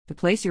To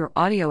place your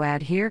audio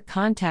ad here,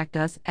 contact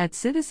us at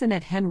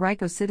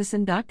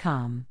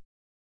citizen@henricocitizen.com.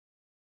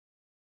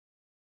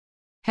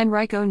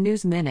 Henrico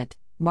News Minute,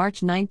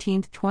 March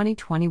 19,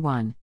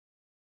 2021.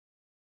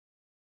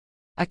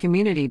 A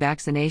community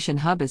vaccination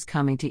hub is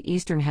coming to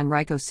eastern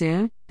Henrico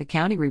soon. The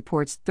county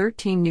reports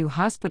 13 new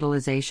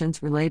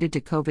hospitalizations related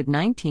to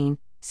COVID-19.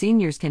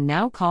 Seniors can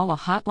now call a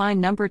hotline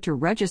number to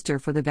register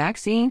for the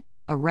vaccine.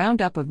 A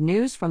roundup of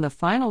news from the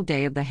final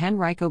day of the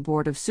Henrico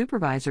Board of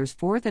Supervisors'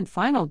 fourth and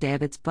final day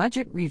of its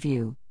budget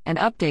review. An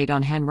update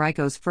on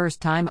Henrico's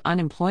first-time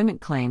unemployment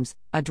claims.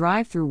 A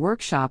drive-through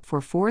workshop for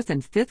 4th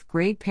and 5th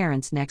grade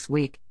parents next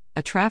week.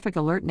 A traffic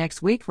alert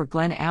next week for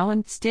Glen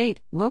Allen.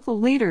 State, local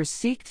leaders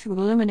seek to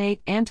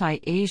eliminate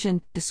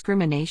anti-Asian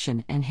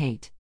discrimination and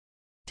hate.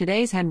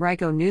 Today's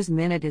Henrico News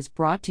Minute is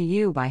brought to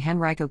you by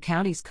Henrico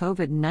County's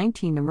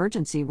COVID-19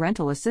 Emergency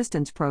Rental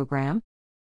Assistance Program.